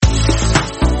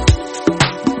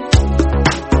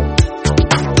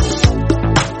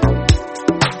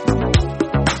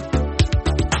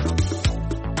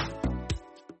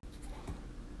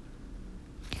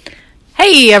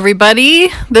Hey, everybody.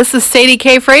 This is Sadie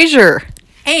K. Frazier.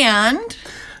 And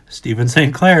Stephen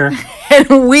St. Clair.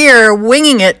 And we're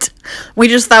winging it. We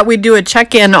just thought we'd do a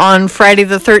check-in on Friday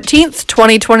the 13th,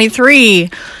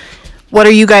 2023. What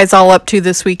are you guys all up to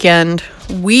this weekend?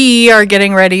 We are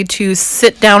getting ready to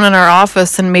sit down in our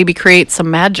office and maybe create some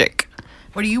magic.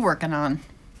 What are you working on?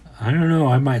 I don't know.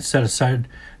 I might set aside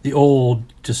the old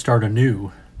to start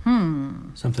anew.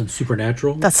 Something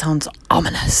supernatural. That sounds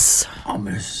ominous.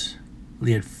 Ominously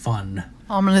fun.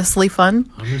 Ominously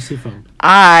fun? Ominously fun.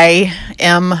 I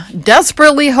am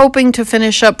desperately hoping to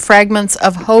finish up Fragments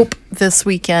of Hope this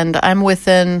weekend. I'm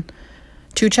within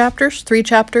 3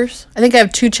 chapters. I think I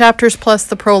have 2 chapters plus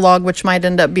the prologue, which might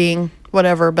end up being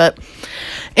whatever. But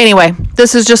anyway,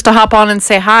 this is just to hop on and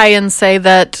say hi and say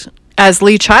that, as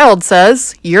Lee Child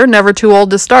says, you're never too old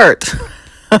to start.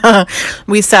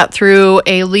 We sat through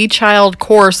a Lee Child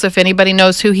course. If anybody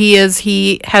knows who he is,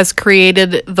 he has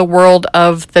created the world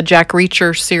of the Jack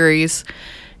Reacher series,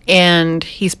 and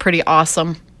he's pretty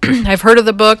awesome. I've heard of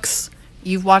the books.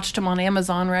 You've watched them on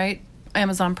Amazon, right?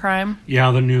 Amazon Prime.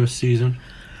 Yeah, the newest season.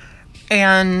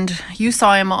 And you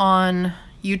saw him on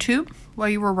YouTube while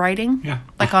you were writing? Yeah.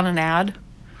 Like on an ad?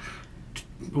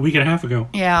 A week and a half ago.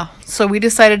 Yeah. So we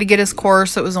decided to get his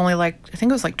course. It was only I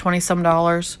think it was like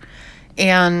 $20-some.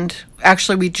 And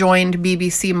actually we joined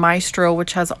BBC Maestro,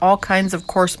 which has all kinds of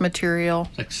course material.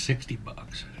 It's like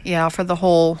 $60. Yeah,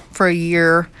 for a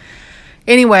year.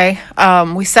 Anyway,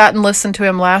 we sat and listened to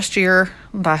him last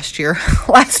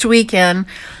weekend,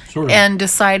 Sort of. and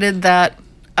decided that,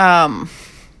 I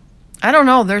don't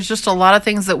know, there's just a lot of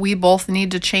things that we both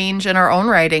need to change in our own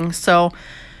writing. So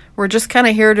we're just kind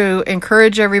of here to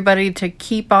encourage everybody to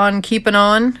keep on keeping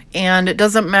on, and it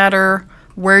doesn't matter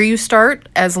where you start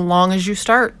as long as you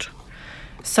start.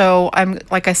 So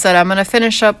like I said, I'm going to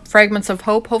finish up Fragments of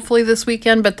Hope hopefully this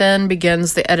weekend, but then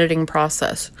begins the editing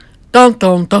process. Dun,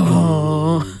 dun,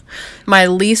 dun. My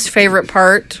least favorite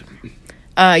part,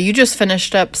 you just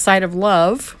finished up Side of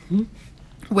Love,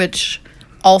 which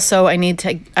also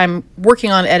I'm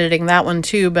working on editing that one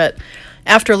too, but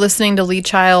after listening to Lee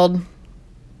Child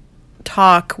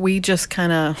talk, we just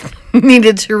kind of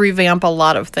needed to revamp a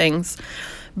lot of things.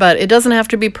 But it doesn't have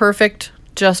to be perfect.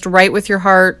 Just write with your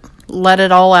heart, let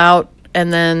it all out,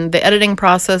 and then the editing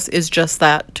process is just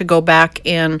that, to go back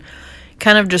and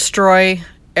kind of destroy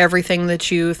everything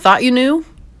that you thought you knew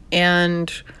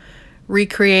and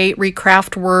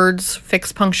recraft words,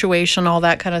 fix punctuation, all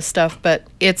that kind of stuff. But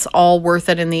it's all worth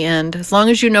it in the end. As long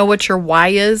as you know what your why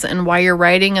is and why you're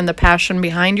writing and the passion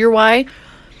behind your why,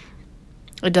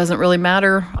 it doesn't really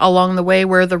matter along the way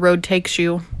where the road takes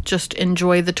you. Just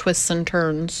enjoy the twists and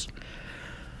turns.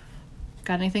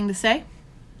 Got anything to say?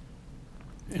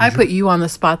 I put you on the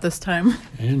spot this time.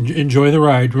 Enjoy the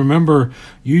ride. Remember,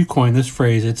 you coined this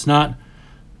phrase. It's not,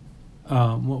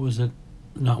 what was it?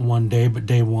 Not one day, but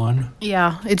day one.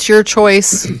 Yeah, it's your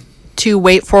choice to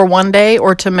wait for one day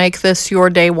or to make this your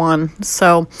day one.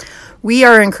 So we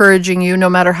are encouraging you,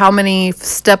 no matter how many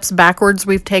steps backwards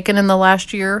we've taken in the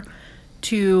last year,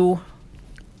 to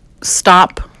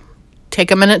stop,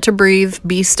 take a minute to breathe,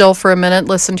 be still for a minute,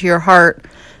 listen to your heart,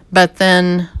 but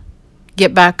then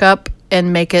get back up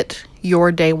and make it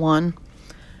your day one.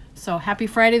 So happy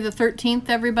Friday the 13th,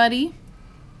 everybody.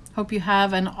 Hope you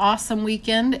have an awesome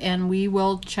weekend, and we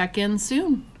will check in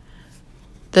soon.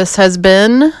 This has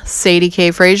been Sadie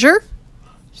K. Frazier.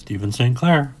 Stephen St.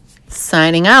 Clair.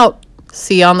 Signing out.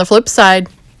 See you on the flip side.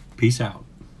 Peace out.